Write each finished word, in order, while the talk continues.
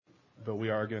but we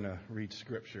are going to read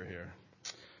Scripture here.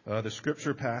 The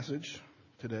Scripture passage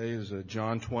today is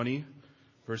John 20,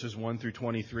 verses 1 through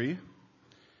 23.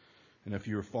 And if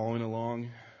you're following along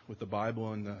with the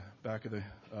Bible in the back of the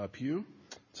pew,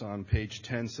 it's on page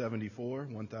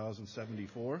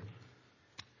 1074.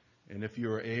 And if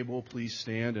you are able, please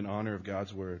stand in honor of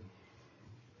God's Word.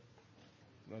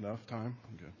 Enough time?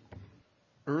 Good.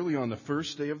 Early on the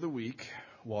first day of the week,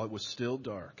 while it was still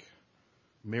dark,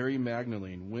 Mary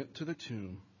Magdalene went to the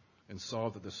tomb and saw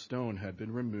that the stone had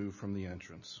been removed from the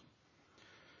entrance.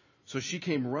 So she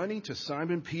came running to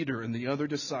Simon Peter and the other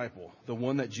disciple, the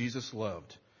one that Jesus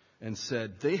loved, and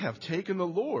said, "They have taken the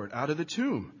Lord out of the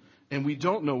tomb, and we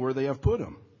don't know where they have put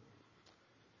him."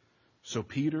 So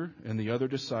Peter and the other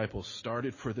disciple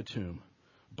started for the tomb.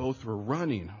 Both were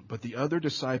running, but the other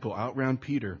disciple outran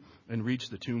Peter and reached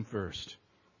the tomb first.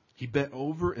 He bent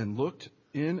over and looked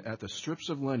in at the strips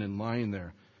of linen lying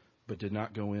there, but did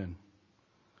not go in.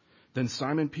 Then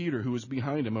Simon Peter, who was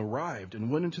behind him, arrived and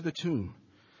went into the tomb.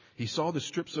 He saw the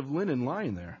strips of linen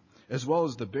lying there, as well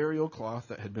as the burial cloth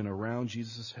that had been around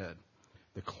Jesus' head.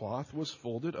 The cloth was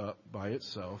folded up by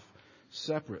itself,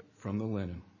 separate from the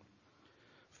linen.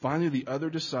 Finally, the other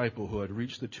disciple who had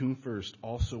reached the tomb first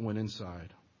also went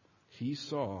inside. He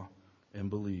saw and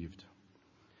believed.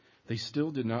 They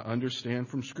still did not understand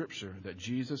from Scripture that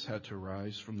Jesus had to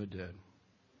rise from the dead.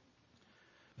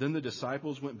 Then the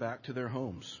disciples went back to their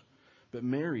homes, but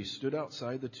Mary stood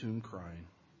outside the tomb crying.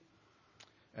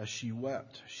 As she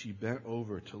wept, she bent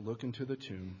over to look into the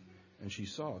tomb, and she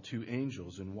saw two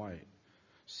angels in white,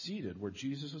 seated where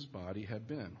Jesus' body had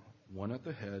been, one at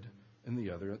the head and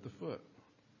the other at the foot.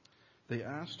 They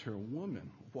asked her,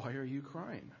 "Woman, why are you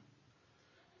crying?"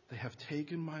 "They have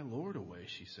taken my Lord away,"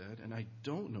 she said, "and I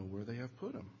don't know where they have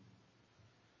put him."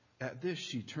 At this,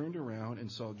 she turned around and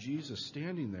saw Jesus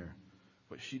standing there,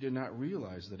 but she did not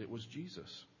realize that it was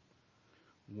Jesus.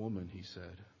 "Woman," he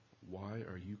said, "why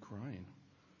are you crying?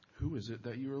 Who is it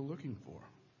that you are looking for?"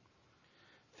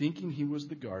 Thinking he was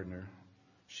the gardener,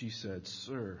 she said,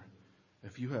 "Sir,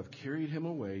 if you have carried him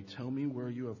away, tell me where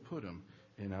you have put him,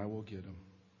 and I will get him."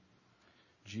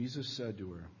 Jesus said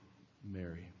to her,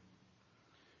 "Mary."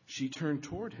 She turned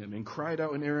toward him and cried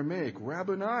out in Aramaic,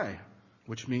 "Rabboni,"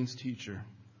 which means teacher.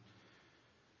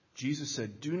 Jesus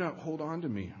said, "Do not hold on to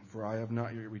me, for I have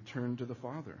not yet returned to the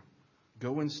Father.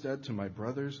 Go instead to my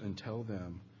brothers and tell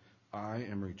them, I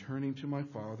am returning to my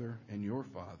Father and your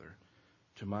Father,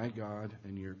 to my God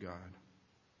and your God."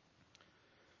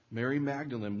 Mary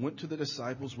Magdalene went to the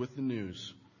disciples with the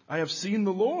news, "I have seen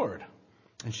the Lord."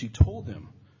 And she told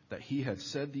them that he had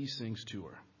said these things to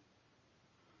her.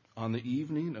 On the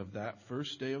evening of that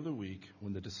first day of the week,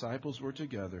 when the disciples were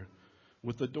together,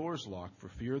 with the doors locked for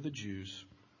fear of the Jews,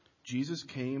 Jesus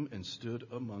came and stood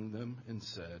among them and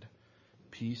said,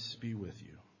 "Peace be with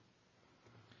you."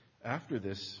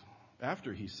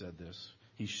 After he said this,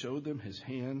 he showed them his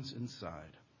hands and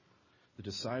side. The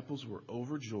disciples were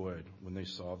overjoyed when they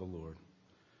saw the Lord.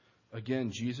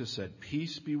 Again, Jesus said,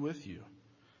 "Peace be with you.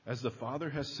 As the Father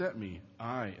has sent me,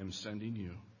 I am sending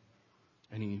you."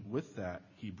 And with that,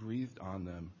 he breathed on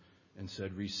them and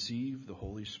said, "Receive the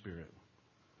Holy Spirit.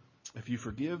 If you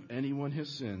forgive anyone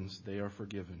his sins, they are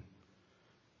forgiven.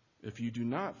 If you do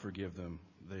not forgive them,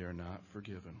 they are not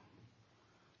forgiven."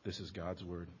 This is God's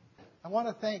word. I want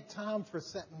to thank Tom for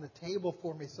setting the table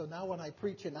for me, so now when I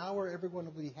preach an hour, everyone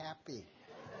will be happy.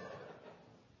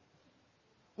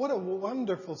 What a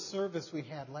wonderful service we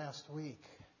had last week.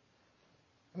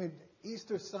 I mean,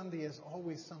 Easter Sunday is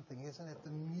always something, isn't it?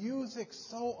 The music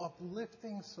so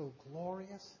uplifting, so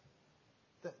glorious.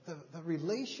 The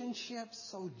relationships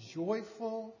so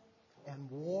joyful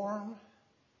and warm.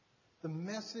 The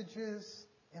messages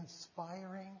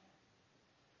inspiring.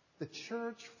 The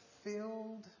church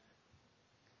filled.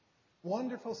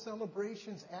 Wonderful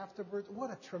celebrations afterwards. What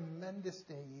a tremendous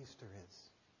day Easter is.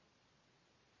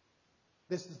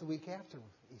 This is the week after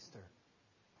Easter.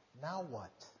 Now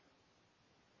what?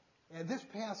 And this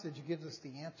passage gives us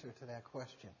the answer to that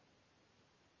question.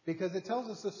 Because it tells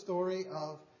us the story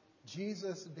of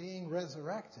Jesus being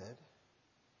resurrected.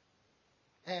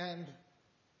 And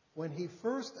when he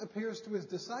first appears to his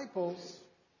disciples,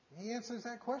 he answers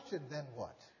that question, then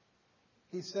what?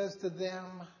 He says to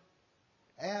them,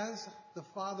 "As the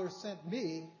Father sent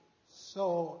me,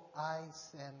 so I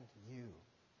send you."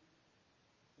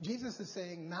 Jesus is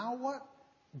saying, now what?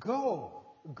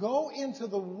 Go into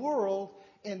the world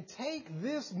and take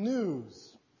this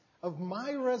news of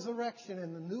my resurrection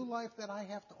and the new life that I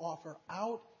have to offer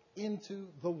out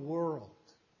into the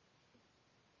world.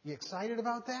 You excited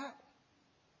about that?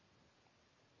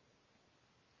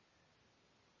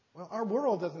 Well, our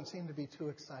world doesn't seem to be too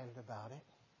excited about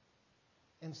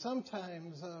it. And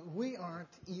sometimes we aren't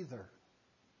either.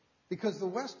 Because the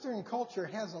Western culture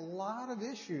has a lot of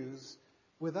issues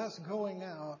with us going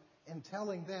out and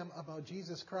telling them about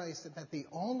Jesus Christ and that the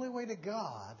only way to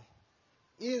God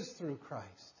is through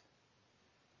Christ.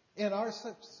 In our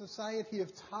society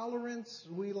of tolerance,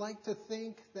 we like to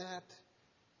think that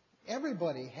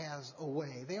everybody has a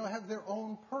way. They all have their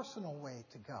own personal way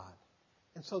to God.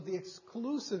 And so the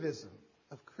exclusivism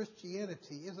of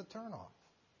Christianity is a turnoff.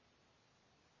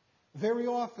 Very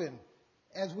often,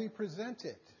 as we present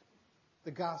it,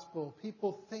 the gospel,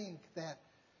 people think that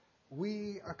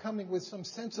we are coming with some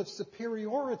sense of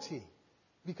superiority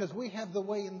because we have the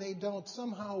way and they don't.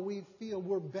 Somehow we feel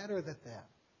we're better than them.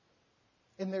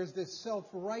 And there's this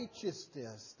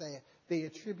self-righteousness they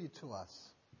attribute to us,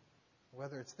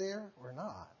 whether it's there or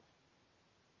not.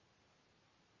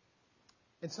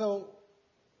 And so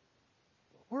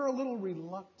we're a little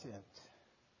reluctant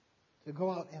to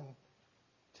go out and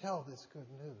tell this good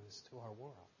news to our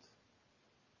world.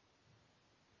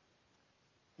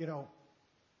 You know,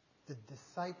 the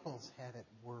disciples had it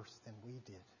worse than we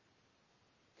did.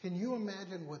 Can you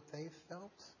imagine what they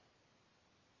felt?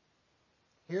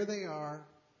 Here they are,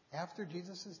 after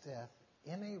Jesus' death,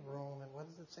 in a room, and what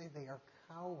does it say? They are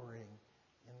cowering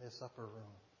in this upper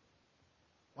room.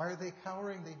 Why are they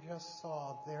cowering? They just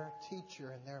saw their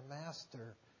teacher and their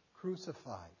master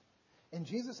crucified. And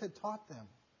Jesus had taught them,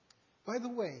 by the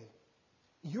way,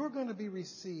 you're going to be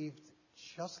received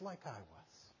just like I was.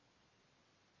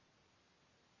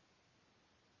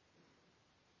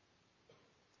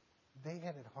 They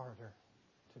had it harder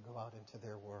to go out into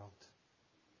their world.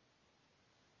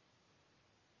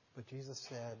 But Jesus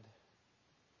said,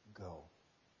 go.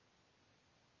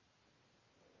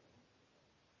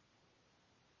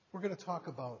 We're going to talk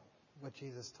about what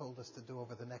Jesus told us to do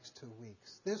over the next 2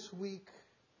 weeks. This week,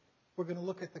 we're going to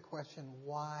look at the question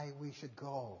why we should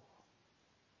go.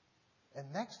 And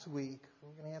next week,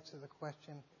 we're going to answer the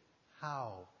question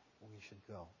how we should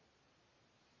go.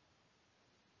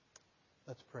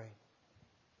 Let's pray.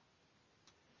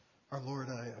 Our Lord,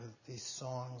 these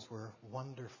songs were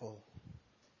wonderful,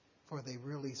 for they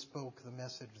really spoke the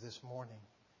message this morning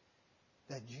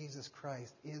that Jesus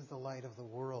Christ is the light of the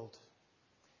world.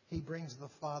 He brings the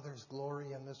Father's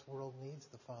glory, and this world needs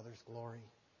the Father's glory.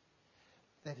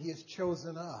 That He has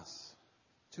chosen us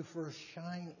to first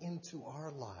shine into our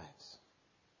lives.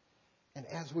 And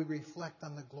as we reflect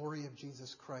on the glory of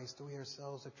Jesus Christ, we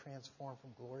ourselves are transformed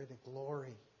from glory to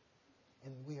glory.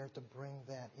 And we are to bring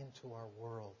that into our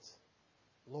worlds.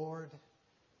 Lord,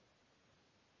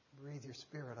 breathe your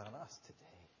Spirit on us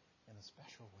today in a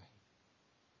special way.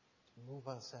 To move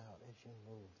us out as you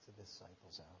move the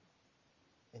disciples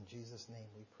out. In Jesus' name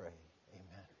we pray.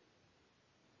 Amen.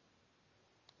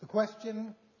 The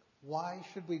question, why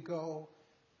should we go?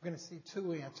 We're going to see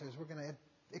two answers. We're going to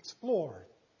explore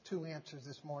two answers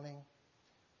this morning.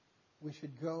 We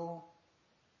should go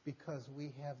because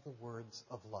we have the words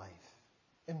of life.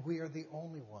 And we are the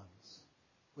only ones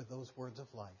with those words of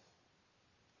life.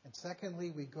 And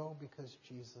secondly, we go because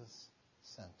Jesus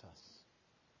sent us.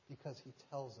 Because He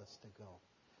tells us to go.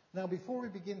 Now, before we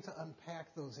begin to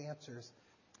unpack those answers,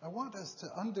 I want us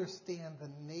to understand the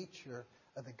nature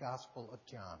of the Gospel of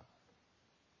John.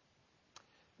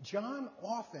 John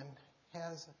often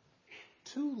has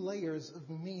two layers of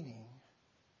meaning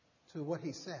to what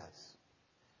he says.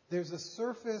 There's a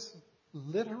surface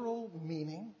literal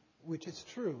meaning, which is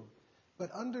true,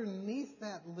 but underneath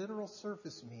that literal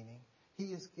surface meaning, he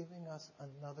is giving us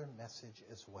another message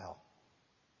as well.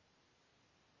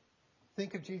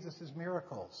 Think of Jesus'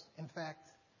 miracles. In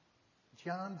fact,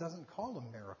 John doesn't call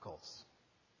them miracles.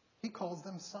 He calls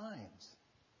them signs.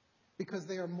 Because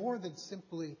they are more than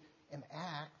simply an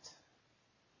act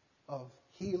of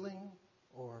healing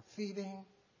or feeding.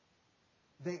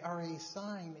 They are a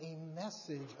sign, a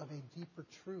message of a deeper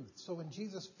truth. So when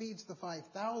Jesus feeds the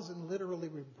 5,000 literally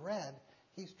with bread,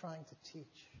 He's trying to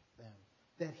teach them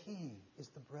that He is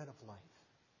the bread of life.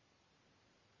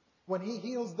 When He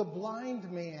heals the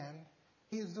blind man,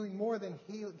 He is doing more than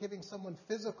giving someone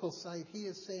physical sight. He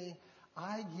is saying,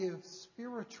 I give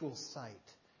spiritual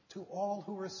sight to all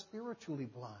who are spiritually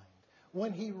blind.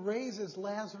 When He raises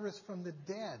Lazarus from the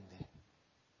dead,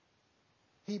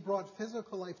 He brought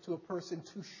physical life to a person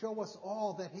to show us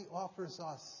all that He offers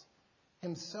us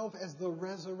Himself as the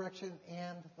resurrection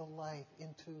and the life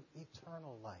into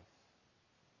eternal life.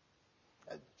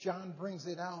 John brings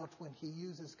it out when he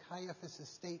uses Caiaphas'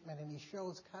 statement, and he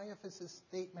shows Caiaphas'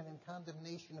 statement in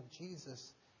condemnation of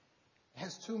Jesus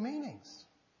has two meanings.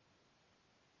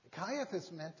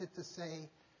 Caiaphas meant it to say,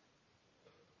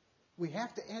 We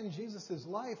have to end Jesus'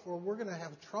 life or we're going to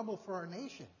have trouble for our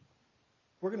nation.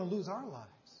 We're going to lose our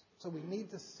lives. So we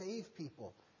need to save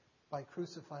people by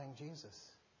crucifying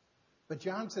Jesus. But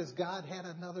John says God had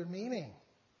another meaning.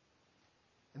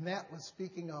 And that was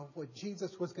speaking of what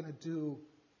Jesus was going to do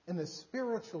in the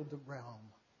spiritual realm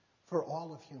for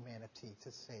all of humanity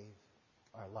to save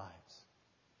our lives.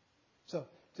 So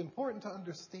it's important to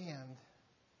understand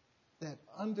that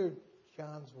under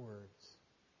John's words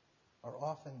are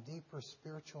often deeper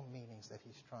spiritual meanings that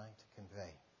he's trying to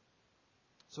convey.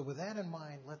 So with that in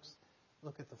mind, let's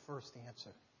look at the first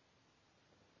answer.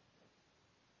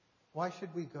 Why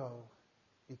should we go?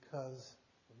 Because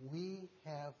we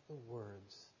have the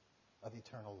words of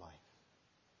eternal life.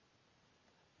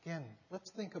 Again,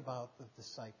 let's think about the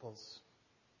disciples.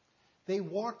 They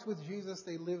walked with Jesus.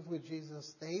 They lived with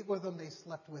Jesus. They ate with him. They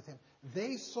slept with him.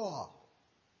 They saw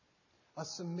a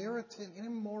Samaritan, an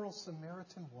immoral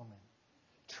Samaritan woman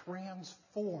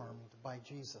transformed by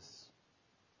Jesus.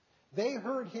 They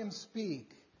heard him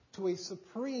speak to a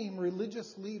supreme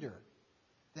religious leader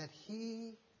that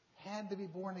he had to be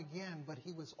born again, but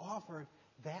he was offered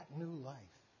that new life.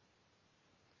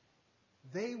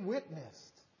 They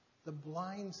witnessed the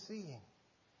blind seeing.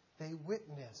 They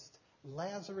witnessed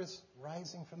Lazarus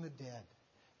rising from the dead.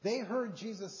 They heard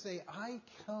Jesus say, I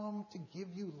come to give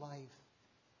you life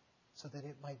so that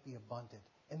it might be abundant.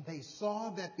 And they saw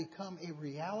that become a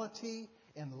reality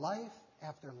in life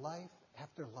after life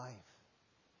after life.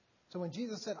 So when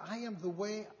Jesus said, I am the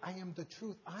way, I am the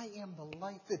truth, I am the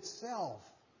life itself,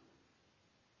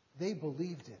 they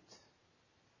believed it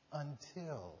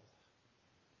until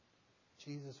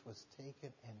Jesus was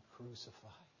taken and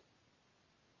crucified.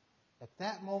 At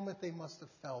that moment, they must have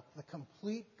felt the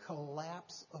complete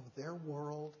collapse of their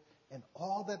world and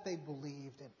all that they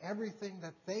believed and everything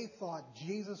that they thought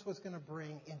Jesus was going to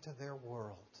bring into their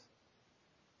world.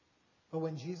 But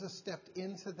when Jesus stepped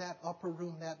into that upper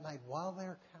room that night while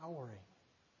they're cowering,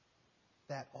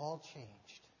 that all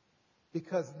changed.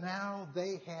 Because now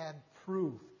they had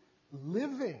proof,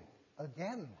 living,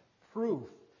 again, proof,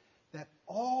 that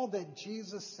all that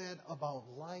Jesus said about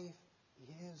life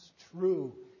is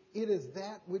true. It is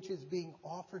that which is being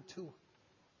offered to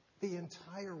the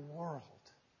entire world.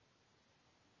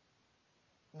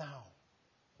 Now,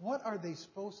 what are they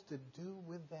supposed to do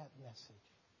with that message?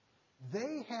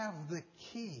 They have the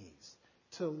keys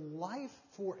to life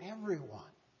for everyone.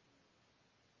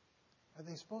 Are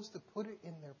they supposed to put it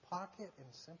in their pocket and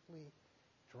simply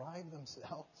drive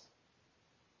themselves?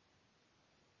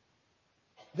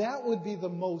 That would be the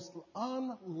most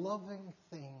unloving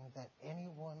thing that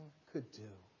anyone could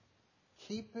do.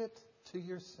 Keep it to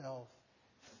yourself.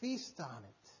 Feast on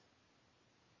it.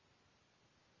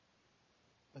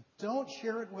 But don't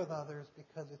share it with others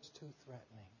because it's too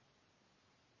threatening.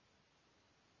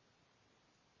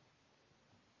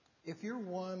 If you're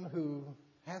one who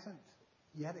hasn't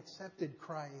yet accepted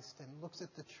Christ and looks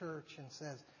at the church and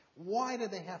says, why do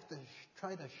they have to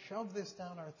try to shove this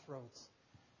down our throats?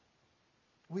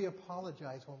 We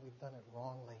apologize when we've done it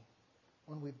wrongly,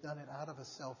 when we've done it out of a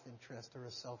self-interest or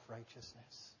a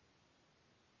self-righteousness.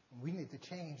 We need to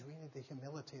change. We need the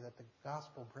humility that the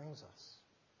gospel brings us.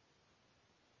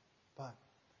 But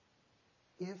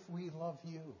if we love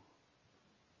you,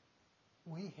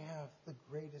 we have the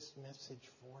greatest message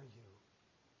for you.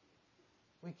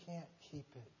 We can't keep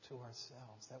it to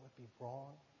ourselves. That would be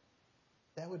wrong.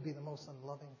 That would be the most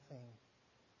unloving thing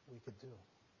we could do.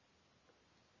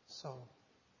 So,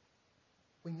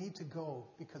 we need to go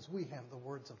because we have the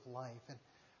words of life. And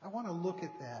I want to look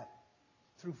at that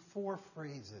through 4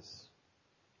 phrases.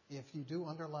 If you do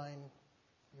underline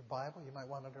your Bible, you might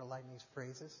want to underline these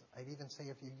phrases. I'd even say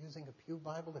if you're using a Pew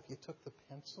Bible, if you took the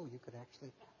pencil, you could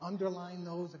actually underline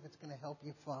those if it's going to help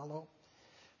you follow.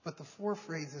 But the 4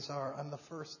 phrases are on the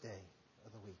first day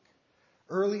of the week.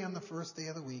 Early on the first day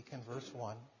of the week in verse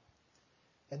 1.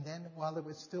 And then while it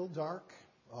was still dark,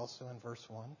 also in verse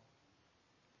 1.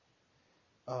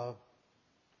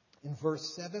 In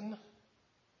verse 7,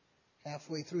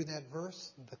 halfway through that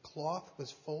verse, the cloth was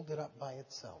folded up by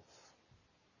itself.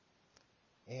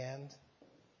 And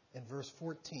in verse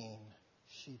 14,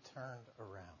 she turned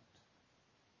around.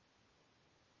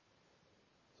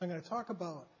 So I'm going to talk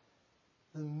about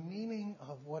the meaning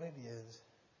of what it is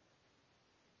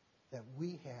that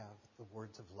we have the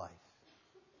words of life.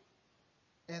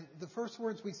 And the first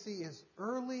words we see is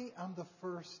early on the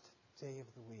first day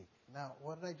of the week. Now,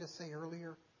 what did I just say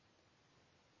earlier?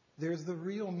 There's the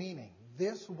real meaning.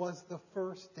 This was the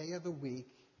first day of the week.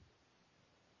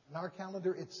 In our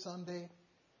calendar, it's Sunday.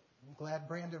 I'm glad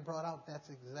Brandon brought out that's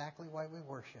exactly why we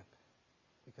worship.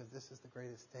 Because this is the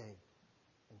greatest day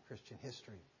in Christian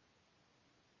history.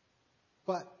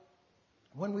 But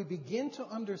when we begin to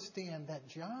understand that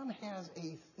John has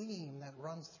a theme that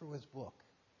runs through his book,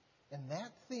 and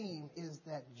that theme is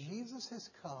that Jesus has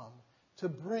come to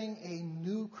bring a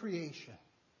new creation.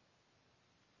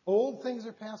 Old things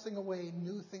are passing away,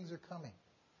 new things are coming.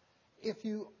 If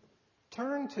you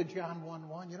turn to John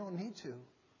 1:1, you don't need to.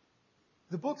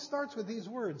 The book starts with these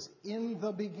words, in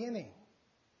the beginning.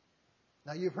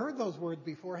 Now you've heard those words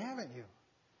before, haven't you?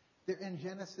 They're in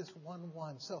Genesis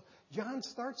 1:1. So John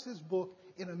starts his book,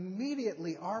 and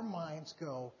immediately our minds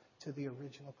go to the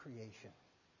original creation.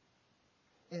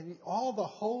 And all the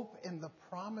hope and the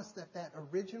promise that that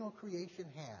original creation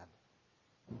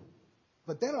had.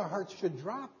 But then our hearts should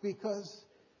drop because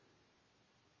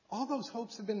all those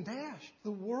hopes have been dashed.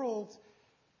 The world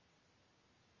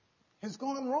has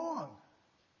gone wrong.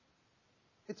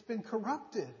 It's been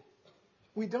corrupted.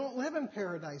 We don't live in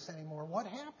paradise anymore. What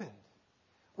happened?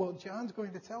 Well, John's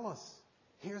going to tell us,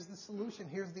 here's the solution,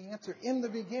 here's the answer. In the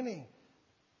beginning,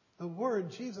 the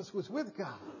Word, Jesus, was with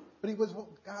God. But he was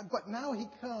God. But now he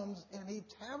comes and he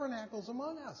tabernacles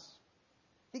among us.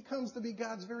 He comes to be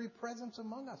God's very presence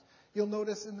among us. You'll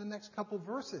notice in the next couple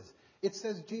verses, it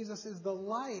says Jesus is the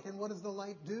light. And what does the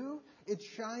light do? It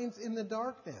shines in the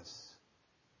darkness.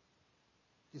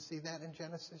 You see that in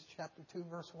Genesis chapter 2,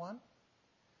 verse 1?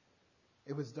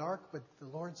 It was dark, but the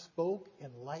Lord spoke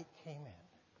and light came in.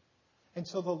 And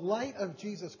so the light of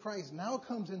Jesus Christ now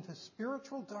comes into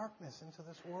spiritual darkness into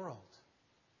this world.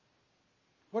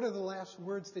 What are the last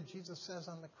words that Jesus says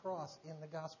on the cross in the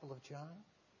Gospel of John?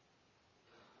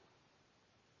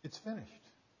 It's finished.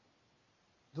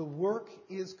 The work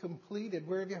is completed.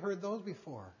 Where have you heard those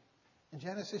before? In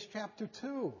Genesis chapter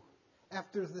 2,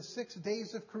 after the 6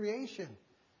 days of creation,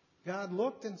 God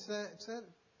looked and said,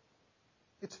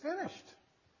 it's finished.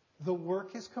 The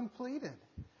work is completed.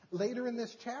 Later in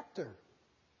this chapter,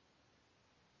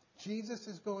 Jesus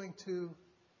is going to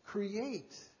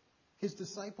create his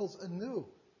disciples anew.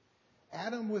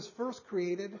 Adam was first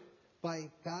created by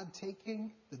God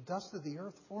taking the dust of the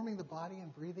earth, forming the body,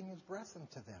 and breathing his breath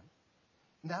into them.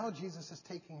 Now Jesus is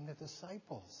taking the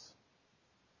disciples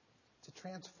to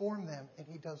transform them, and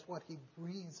he does what? He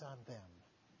breathes on them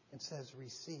and says,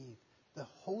 receive the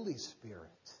Holy Spirit.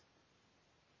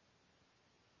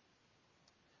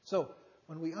 So,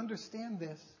 when we understand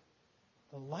this,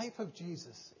 the life of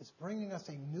Jesus is bringing us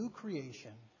a new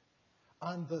creation.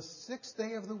 On the 6th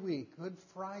day of the week, Good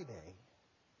Friday,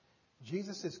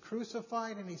 Jesus is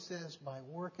crucified and he says, my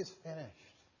work is finished.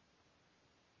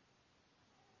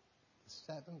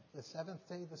 The seventh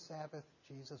day, the Sabbath,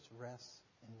 Jesus rests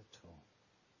in the tomb.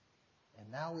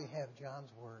 And now we have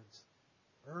John's words.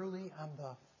 Early on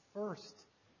the first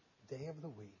day of the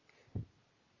week,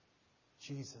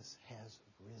 Jesus has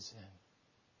risen.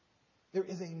 There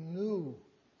is a new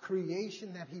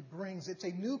creation that he brings. It's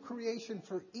a new creation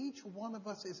for each one of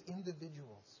us as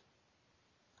individuals.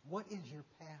 What is your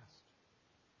past?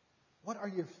 What are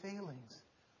your failings?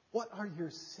 What are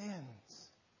your sins?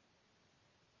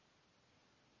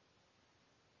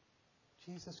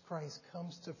 Jesus Christ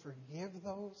comes to forgive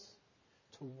those,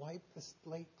 to wipe the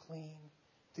slate clean,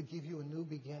 to give you a new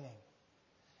beginning.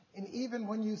 And even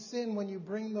when you sin, when you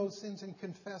bring those sins and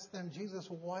confess them, Jesus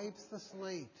wipes the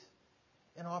slate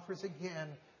and offers again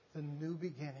the new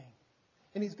beginning.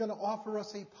 And he's going to offer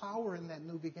us a power in that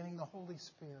new beginning, the Holy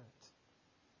Spirit,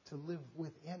 to live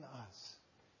within us,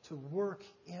 to work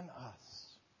in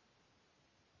us.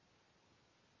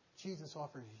 Jesus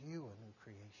offers you a new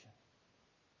creation.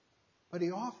 But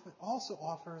he also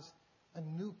offers a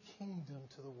new kingdom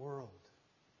to the world,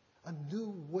 a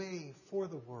new way for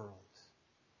the world.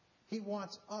 He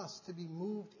wants us to be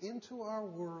moved into our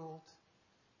world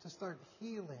to start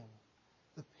healing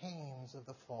the pains of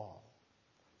the fall.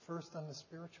 First on the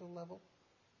spiritual level,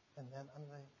 and then on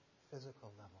the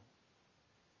physical level.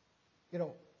 You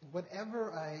know,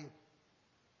 whenever I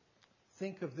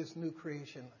think of this new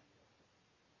creation,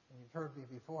 and you've heard me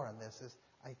before on this, is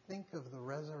I think of the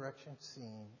resurrection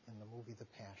scene in the movie The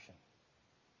Passion.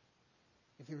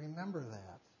 If you remember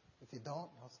that, if you don't,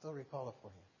 I'll still recall it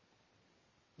for you.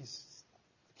 The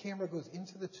camera goes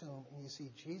into the tomb, and you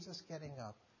see Jesus getting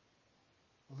up,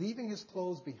 leaving his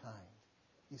clothes behind.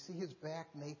 You see his back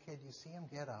naked. You see him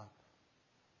get up.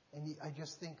 And I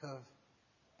just think of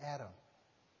Adam.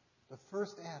 The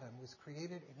first Adam was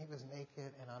created, and he was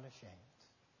naked and unashamed.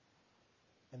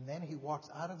 And then he walks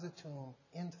out of the tomb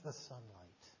into the sunlight.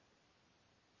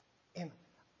 And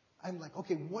I'm like,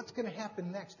 okay, what's going to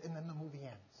happen next? And then the movie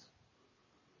ends.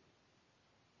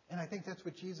 And I think that's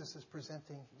what Jesus is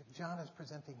presenting, John is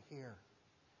presenting here.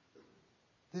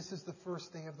 This is the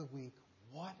first day of the week.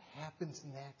 What happens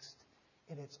next?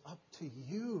 And it's up to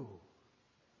you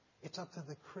It's up to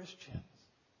the Christians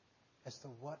as to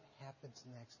what happens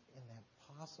next in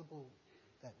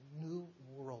that new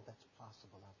world that's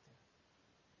possible out there.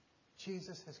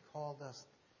 Jesus has called us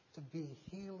to be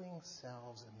healing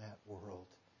selves in that world.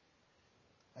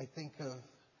 I think of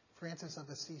Francis of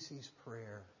Assisi's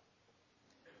prayer.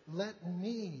 Let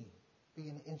me be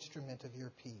an instrument of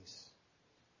your peace.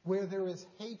 Where there is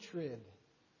hatred,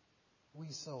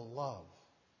 we sow love.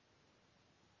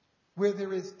 Where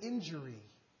there is injury,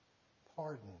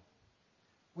 pardon.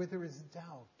 Where there is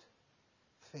doubt,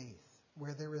 faith.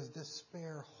 Where there is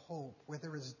despair, hope. Where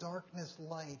there is darkness,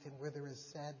 light. And where there is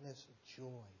sadness,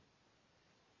 joy.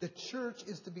 The church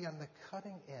is to be on the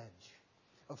cutting edge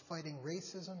of fighting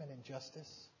racism and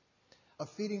injustice, of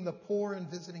feeding the poor and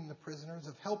visiting the prisoners,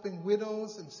 of helping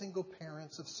widows and single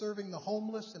parents, of serving the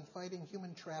homeless and fighting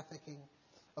human trafficking,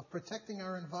 of protecting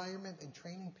our environment and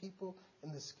training people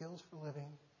in the skills for living,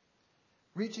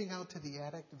 reaching out to the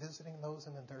addict, visiting those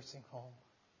in the nursing home.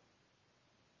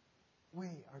 We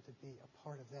are to be a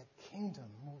part of that kingdom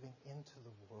moving into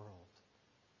the world.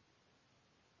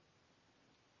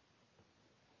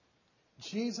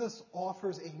 Jesus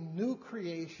offers a new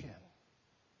creation,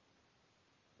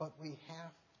 but we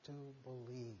have to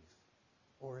believe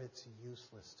or it's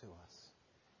useless to us.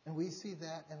 And we see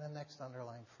that in the next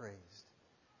underlined phrase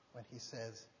when he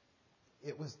says,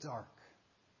 it was dark.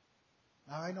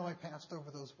 Now, I know I passed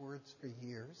over those words for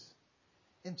years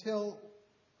until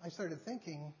I started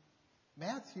thinking,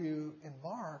 Matthew and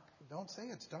Mark don't say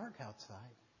it's dark outside.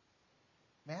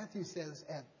 Matthew says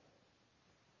at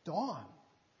dawn,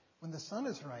 when the sun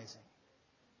is rising.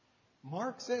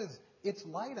 Mark says it's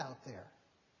light out there.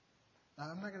 Now,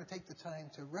 I'm not going to take the time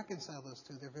to reconcile those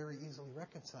two. They're very easily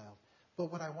reconciled.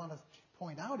 But what I want to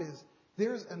point out is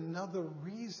there's another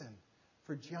reason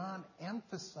for John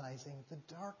emphasizing the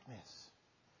darkness.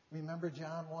 Remember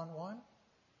John 1:1?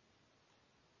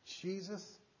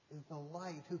 Jesus is the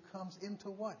light who comes into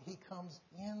what? He comes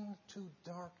into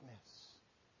darkness.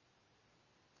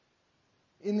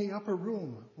 In the upper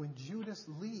room, when Judas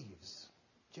leaves,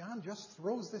 John just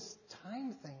throws this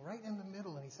time thing right in the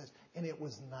middle and he says, and it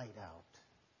was night out.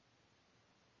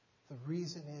 The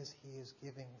reason is he is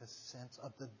giving the sense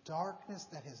of the darkness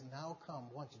that has now come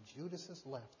once Judas has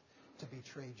left to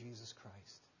betray Jesus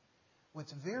Christ.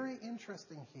 What's very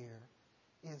interesting here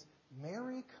is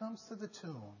Mary comes to the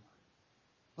tomb,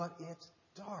 but it's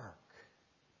dark.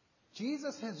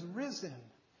 Jesus has risen,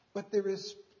 but there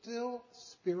is still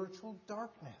spiritual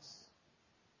darkness.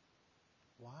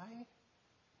 Why?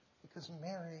 Because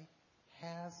Mary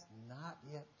has not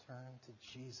yet turned to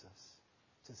Jesus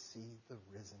to see the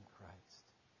risen Christ.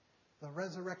 The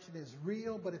resurrection is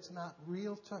real, but it's not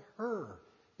real to her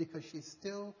because she's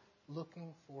still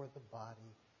looking for the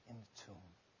body in the tomb.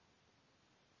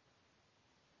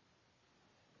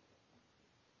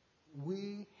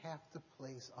 We have to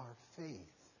place our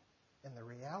faith in the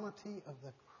reality of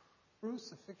the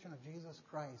crucifixion of Jesus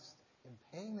Christ in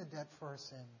paying the debt for our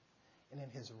sin and in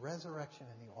his resurrection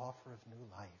and the offer of new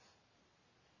life.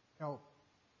 Now,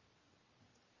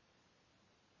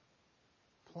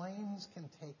 planes can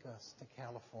take us to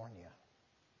California,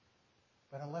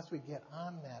 but unless we get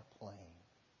on that plane,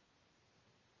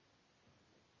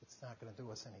 it's not going to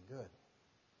do us any good.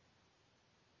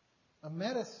 A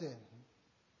medicine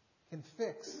can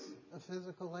fix a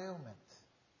physical ailment,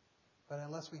 but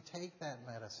unless we take that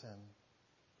medicine,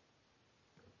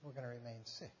 we're going to remain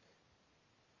sick.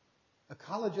 A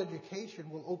college education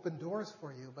will open doors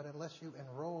for you, but unless you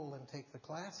enroll and take the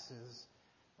classes,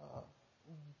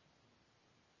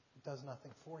 it does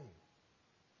nothing for you.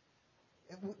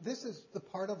 This is the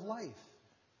part of life.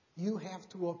 You have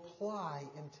to apply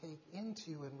and take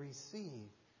into and receive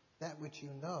that which you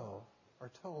know or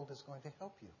told is going to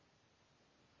help you.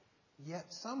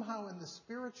 Yet somehow in the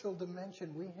spiritual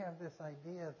dimension, we have this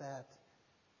idea that,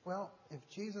 well, if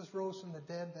Jesus rose from the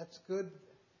dead, that's good.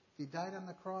 If he died on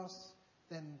the cross,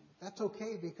 then that's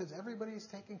okay because everybody's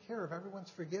taken care of.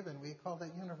 Everyone's forgiven. We call that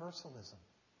universalism.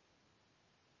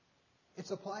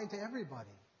 It's applied to everybody.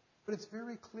 But it's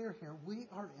very clear here. We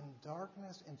are in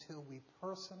darkness until we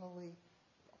personally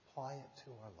apply it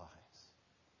to our lives.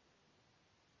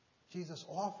 Jesus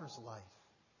offers life,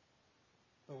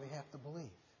 but we have to believe.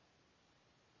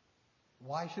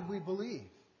 Why should we believe?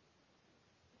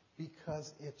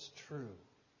 Because it's true.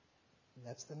 And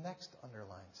that's the next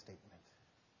underlined statement.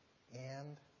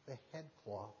 And the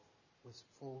headcloth was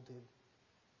folded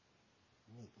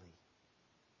neatly.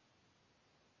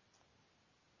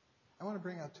 I want to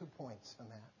bring out 2 points from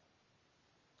that.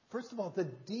 First of all, the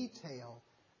detail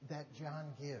that John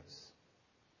gives.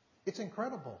 It's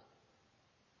incredible.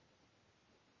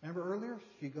 Remember earlier,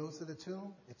 she goes to the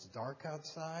tomb. It's dark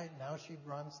outside. Now she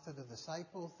runs to the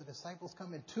disciples. The disciples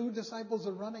come in. 2 disciples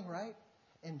are running, right?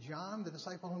 And John, the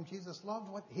disciple whom Jesus loved,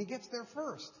 he gets there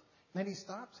first. Then he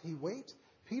stops. He waits.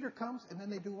 Peter comes, and then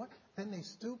they do what? Then they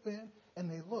stoop in and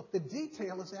they look. The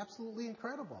detail is absolutely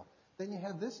incredible. Then you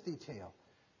have this detail.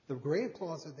 The grave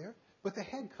clothes are there, but the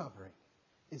head covering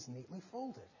is neatly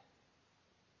folded.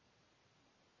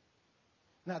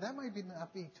 Now, that might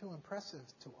not be too impressive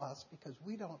to us because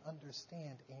we don't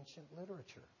understand ancient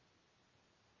literature.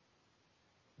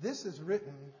 This is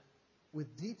written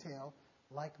with detail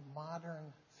like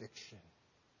modern fiction.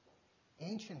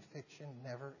 Ancient fiction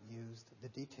never used the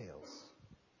details.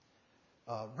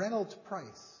 Reynolds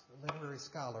Price, a literary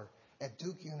scholar at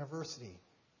Duke University,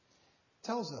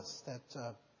 tells us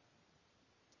that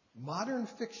modern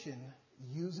fiction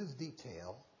uses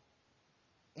detail.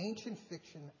 Ancient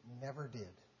fiction never did.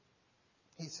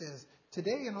 He says,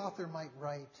 today an author might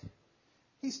write,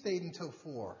 he stayed until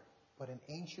 4, but an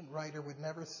ancient writer would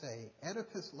never say,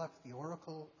 Oedipus left the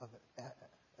oracle of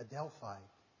Adelphi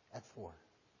at 4.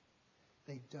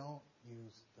 They don't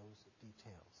use those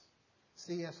details.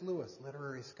 C.S. Lewis,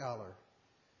 literary scholar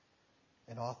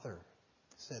and author,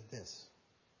 said this,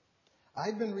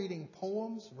 I've been reading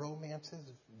poems,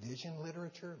 romances, vision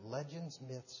literature, legends,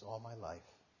 myths all my life.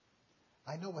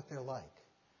 I know what they're like.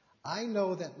 I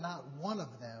know that not one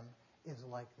of them is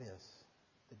like this,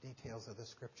 the details of the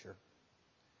scripture.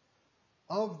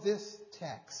 Of this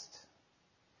text,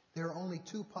 there are only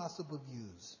 2 possible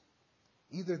views.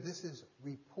 Either this is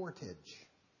reportage,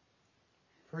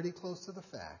 pretty close to the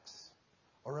facts,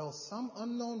 or else some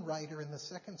unknown writer in the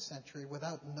 2nd century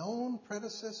without known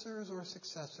predecessors or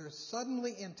successors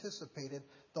suddenly anticipated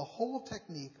the whole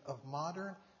technique of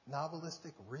modern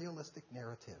novelistic realistic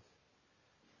narrative.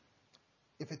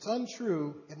 If it's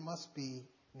untrue, it must be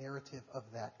narrative of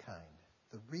that kind.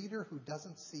 The reader who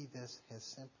doesn't see this has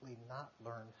simply not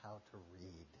learned how to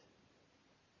read.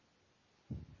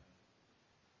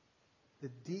 The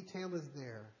detail is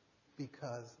there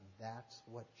because that's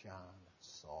what John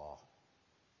saw.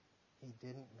 He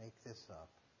didn't make this up.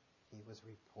 He was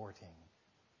reporting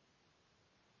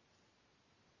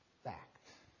fact,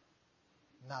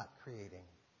 not creating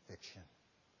fiction.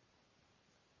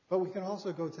 But we can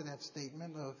also go to that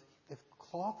statement of if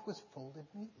cloth was folded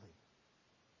neatly.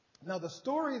 Now, the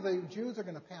story the Jews are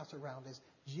going to pass around is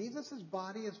Jesus'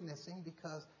 body is missing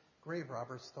because grave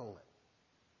robbers stole it.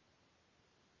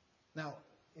 Now,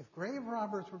 if grave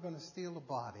robbers were going to steal a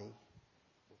body,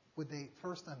 would they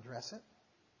first undress it?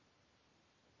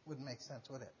 Wouldn't make sense,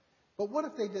 would it? But what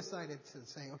if they decided to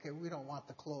say, okay, we don't want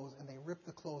the clothes, and they rip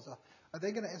the clothes off? Are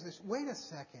they going to say, wait a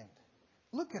second,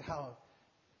 look at how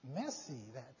messy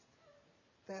that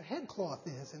headcloth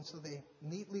is. And so they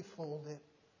neatly fold it,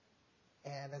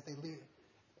 and as they leave,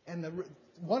 and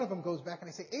one of them goes back and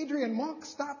they say, Adrian Monk,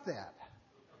 stop that.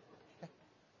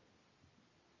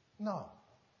 No.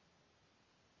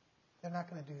 They're not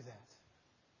going to do that.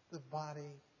 The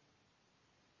body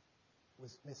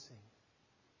was missing.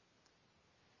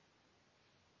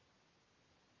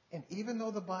 And even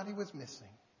though the body was missing,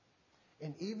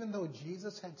 and even though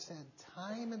Jesus had said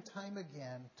time and time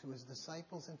again to his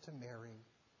disciples and to Mary,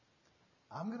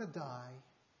 I'm going to die,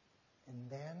 and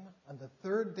then on the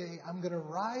 3rd day, I'm going to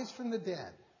rise from the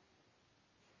dead.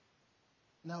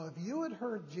 Now, if you had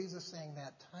heard Jesus saying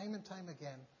that time and time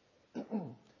again,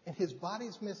 and his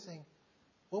body's missing,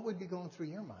 what would be going through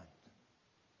your mind?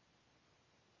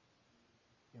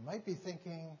 You might be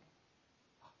thinking,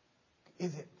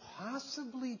 is it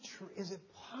possibly true? Is it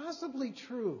possibly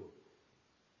true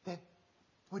that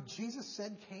what Jesus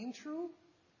said came true?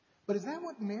 But is that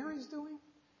what Mary's doing?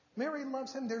 Mary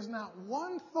loves him. There's not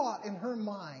one thought in her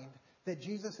mind that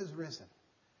Jesus has risen.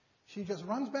 She just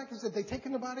runs back and says, they've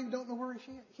taken the body, don't know where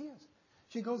he is.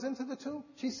 She goes into the tomb.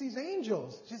 She sees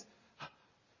angels.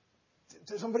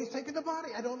 Somebody's taken the body.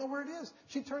 I don't know where it is.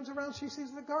 She turns around. She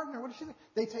sees the gardener. What does she say?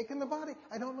 They've taken the body.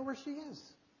 I don't know where she is.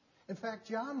 In fact,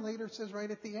 John later says right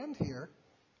at the end here,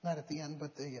 not at the end,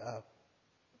 but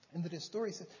end of this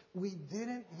story, he says, we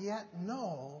didn't yet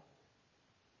know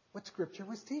what Scripture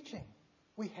was teaching.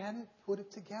 We hadn't put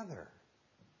it together.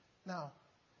 Now,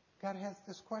 God has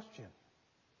this question.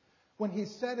 When he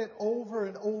said it over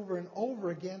and over and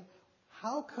over again,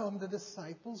 how come the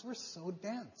disciples were so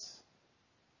dense?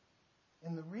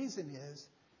 And the reason is,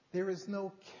 there is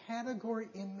no category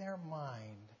in their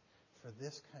mind for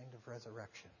this kind of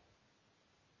resurrection.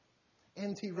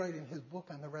 N.T. Wright, in his book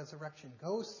on the resurrection,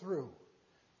 goes through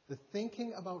the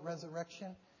thinking about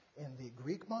resurrection in the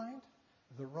Greek mind,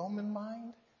 the Roman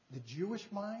mind, the Jewish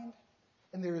mind,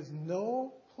 and there is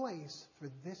no place for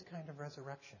this kind of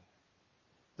resurrection.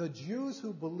 The Jews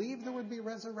who believed there would be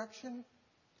resurrection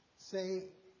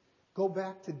go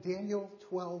back to Daniel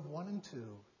 12:1 and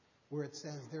 2, where it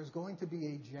says there's going to be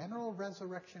a general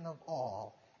resurrection of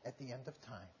all at the end of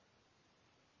time.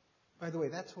 By the way,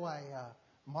 that's why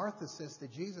Martha says to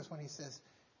Jesus when he says,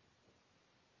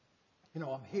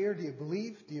 I'm here, do you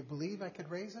believe? Do you believe I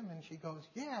could raise him? And she goes,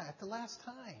 yeah, at the last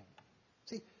time.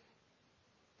 See,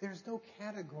 there's no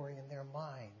category in their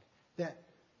mind that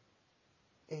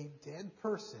a dead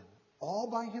person, all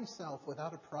by himself,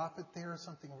 without a prophet there or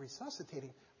something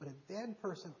resuscitating, but a dead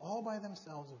person all by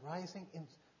themselves rising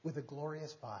with a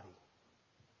glorious body.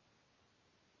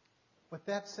 What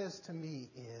that says to me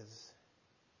is,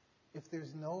 if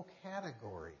there's no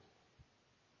category,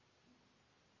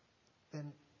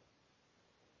 then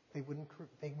they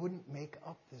wouldn't make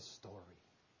up this story.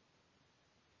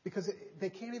 Because they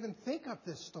can't even think up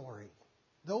this story.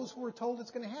 Those who are told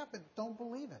it's going to happen don't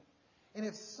believe it. And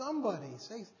if somebody,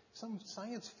 say some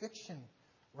science fiction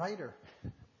writer,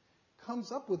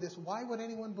 comes up with this, why would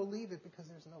anyone believe it? Because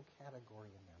there's no category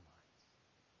in their minds.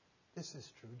 This is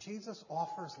true. Jesus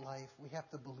offers life. We have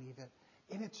to believe it.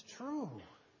 And it's true.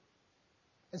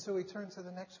 And so he turns to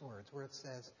the next words where it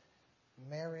says,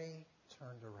 Mary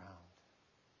turned around.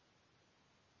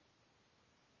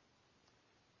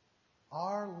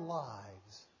 Our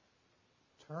lives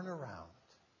turn around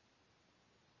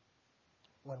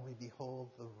when we behold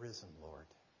the risen Lord.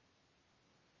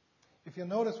 If you'll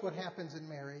notice what happens in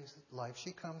Mary's life,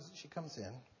 she comes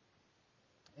in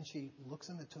and she looks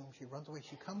in the tomb. She runs away.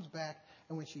 She comes back,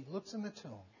 and when she looks in the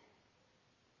tomb,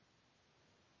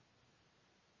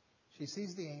 she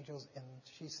sees the angels, and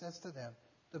she says to them,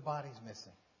 the body's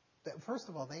missing. First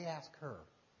of all, they ask her,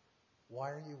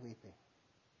 why are you weeping?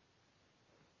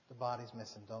 The body's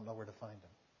missing. Don't know where to find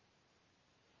him.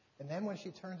 And then when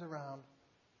she turns around,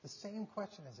 the same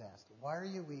question is asked. Why are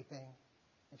you weeping?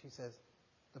 And she says,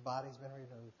 the body's been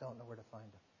removed. Don't know where to find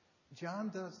him. John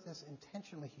does this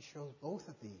intentionally. He shows both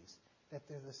of these, that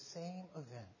they're the same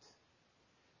event.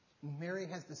 Mary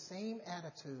has the same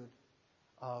attitude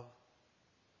of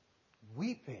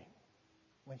weeping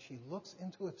when she looks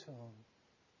into a tomb.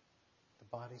 The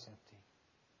body's empty.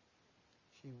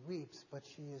 She weeps, but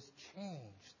she is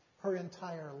changed. Her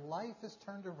entire life is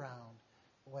turned around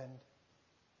when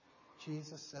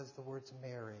Jesus says the words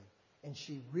Mary, and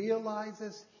she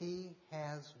realizes he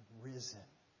has risen.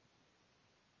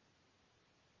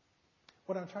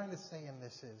 What I'm trying to say in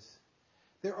this is,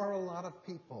 there are a lot of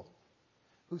people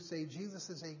who say Jesus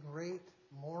is a great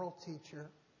moral teacher.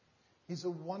 He's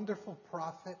a wonderful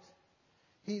prophet.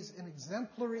 He's an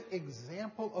exemplary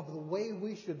example of the way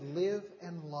we should live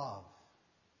and love.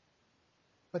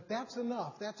 But that's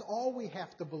enough. That's all we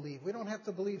have to believe. We don't have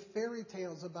to believe fairy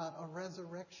tales about a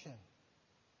resurrection.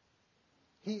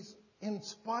 He's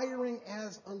inspiring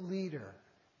as a leader.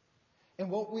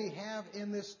 And what we have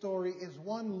in this story is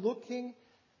one looking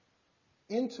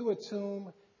into a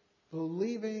tomb,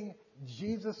 believing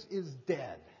Jesus is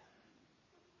dead.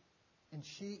 And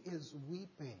she is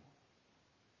weeping.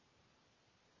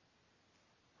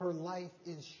 Her life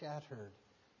is shattered.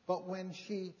 But when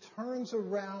she turns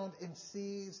around and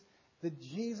sees the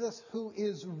Jesus who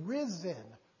is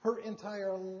risen, her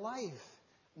entire life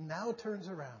now turns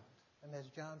around. And as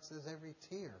John says, every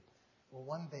tear will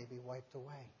one day be wiped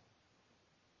away.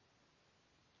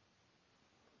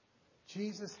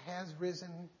 Jesus has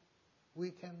risen.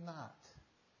 We cannot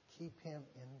keep him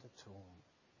in the tomb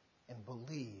and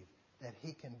believe that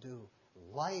he can do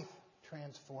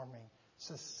life-transforming,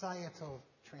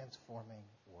 societal-transforming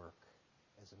work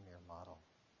as a mere model.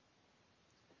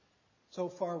 So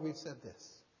far we've said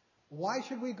this. Why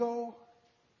should we go?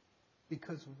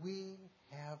 Because we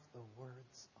have the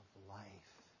words of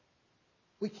life.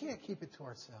 We can't keep it to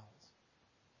ourselves.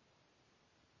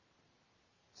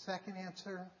 Second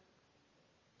answer,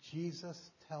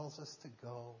 Jesus tells us to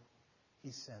go.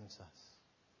 He sends us.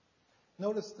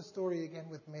 Notice the story again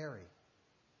with Mary.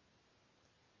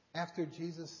 After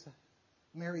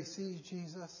Mary sees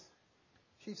Jesus,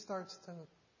 she starts to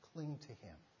cling to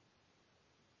him.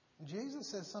 Jesus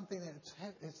says something that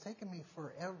it's taken me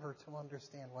forever to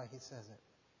understand why he says it.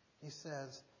 He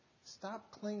says,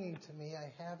 stop clinging to me.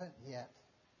 I haven't yet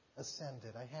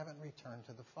ascended. I haven't returned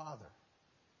to the Father.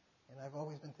 And I've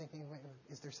always been thinking,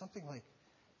 is there something like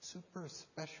super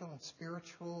special and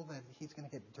spiritual that he's going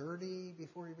to get dirty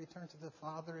before he returns to the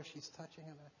Father if she's touching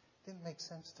him? It didn't make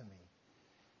sense to me.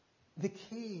 The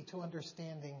key to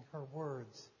understanding her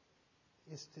words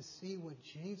is to see what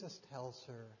Jesus tells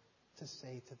her to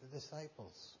say to the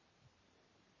disciples.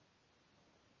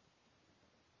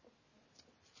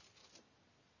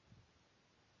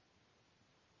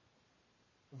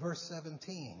 Verse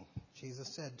 17, Jesus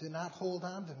said, "Do not hold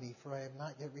on to me, for I have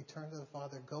not yet returned to the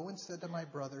Father. Go instead to my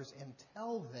brothers and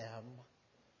tell them,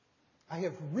 I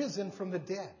have risen from the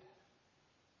dead."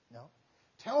 No.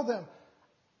 Tell them,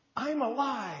 I'm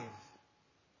alive.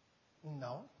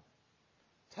 No.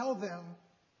 Tell them,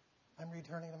 I'm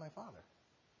returning to my Father.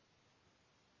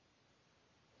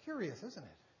 Curious, isn't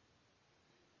it?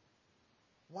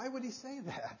 Why would he say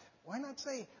that? Why not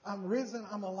say, I'm risen,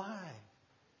 I'm alive?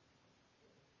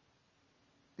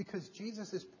 Because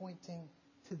Jesus is pointing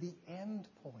to the end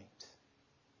point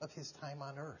of his time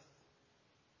on earth.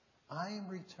 I am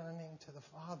returning to the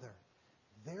Father.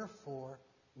 Therefore,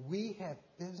 we have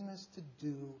business to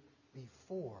do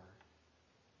before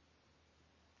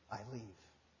I leave.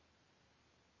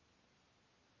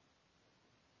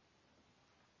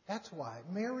 That's why.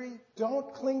 Mary,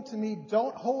 don't cling to me.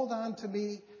 Don't hold on to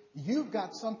me. You've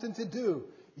got something to do.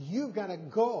 You've got to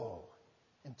go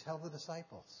and tell the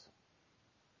disciples.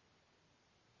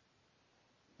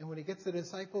 And when he gets to the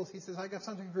disciples, he says, I got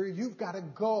something for you. You've got to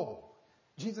go.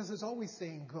 Jesus is always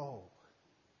saying go.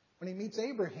 When he meets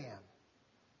Abraham,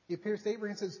 he appears to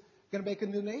Abraham and says, I'm going to make a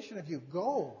new nation of you.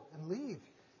 Go and leave.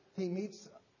 He meets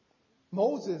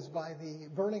Moses by the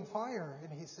burning fire,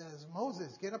 and he says,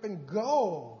 Moses, get up and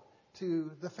go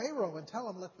to the Pharaoh and tell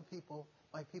him, let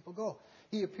my people go.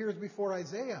 He appears before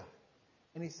Isaiah,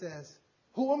 and he says,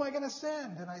 who am I going to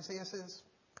send? And Isaiah says,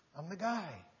 I'm the guy.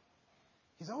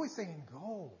 He's always saying,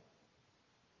 go.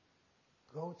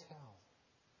 Go tell.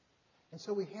 And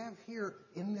so we have here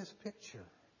in this picture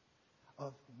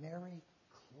of Mary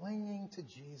clinging to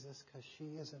Jesus because she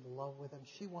is in love with him.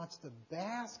 She wants to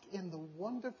bask in the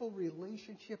wonderful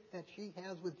relationship that she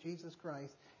has with Jesus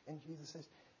Christ. And Jesus says,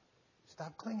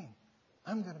 stop clinging.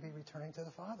 I'm going to be returning to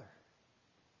the Father.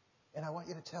 And I want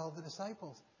you to tell the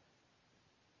disciples,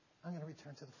 I'm going to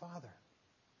return to the Father.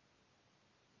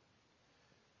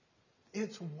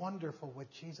 It's wonderful what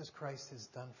Jesus Christ has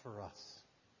done for us.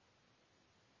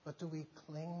 But do we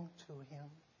cling to him?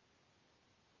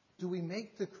 Do we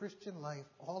make the Christian life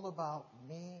all about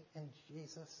me and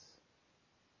Jesus?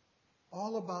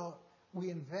 All about, we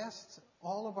invest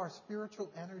all of our spiritual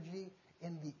energy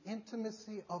in the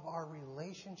intimacy of our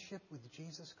relationship with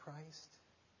Jesus Christ?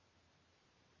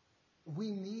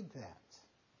 We need that.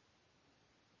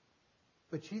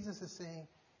 But Jesus is saying,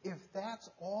 if that's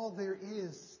all there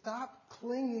is, stop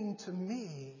clinging to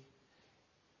me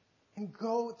and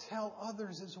go tell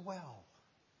others as well.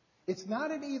 It's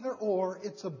not an either or,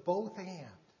 it's a both and.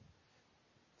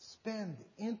 Spend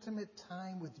intimate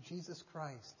time with Jesus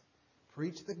Christ.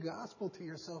 Preach the gospel to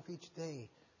yourself each day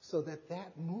so that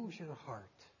that moves your heart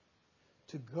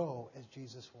to go as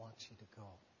Jesus wants you to go.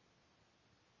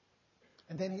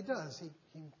 And then he does.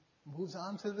 He moves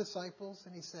on to the disciples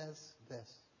and he says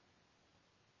this.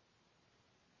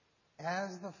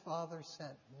 As the Father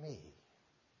sent me,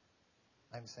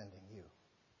 I'm sending you.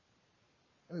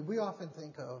 I mean, we often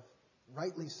think of,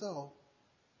 rightly so,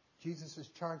 Jesus'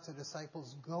 charge to the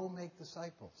disciples, go make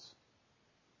disciples.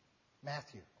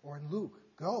 Matthew, or in Luke,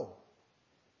 go.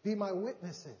 Be my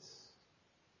witnesses.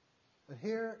 But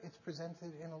here it's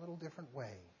presented in a little different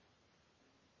way.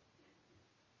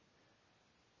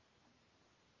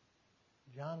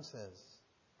 John says,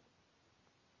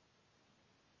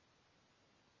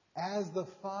 as the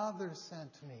Father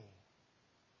sent me,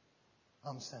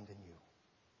 I'm sending you.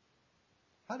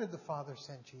 How did the Father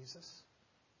send Jesus?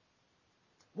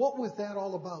 What was that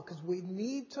all about? Because we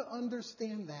need to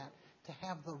understand that to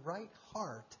have the right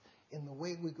heart in the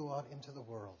way we go out into the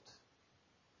world.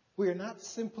 We are not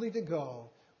simply to go.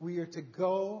 We are to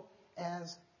go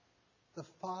as the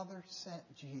Father sent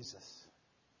Jesus.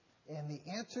 And the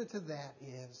answer to that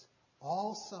is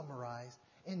all summarized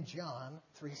in John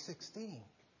 3:16.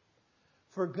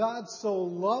 For God so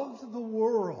loved the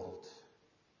world,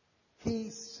 he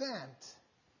sent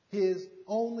his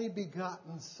only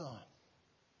begotten Son,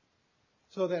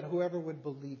 so that whoever would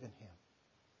believe in him.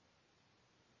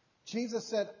 Jesus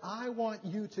said, I want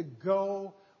you to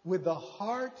go with the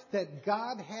heart that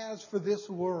God has for this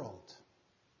world.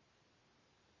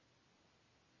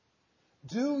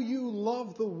 Do you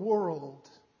love the world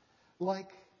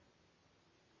like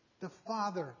the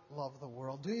Father loved the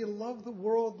world? Do you love the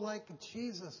world like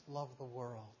Jesus loved the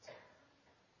world?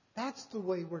 That's the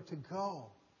way we're to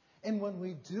go. And when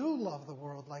we do love the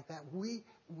world like that, we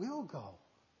will go.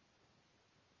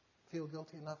 Feel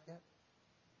guilty enough yet?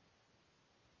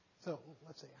 So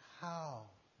let's say, how?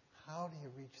 How do you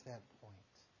reach that point?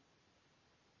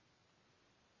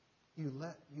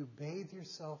 You bathe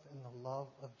yourself in the love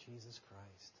of Jesus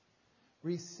Christ.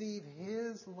 Receive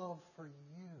his love for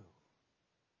you.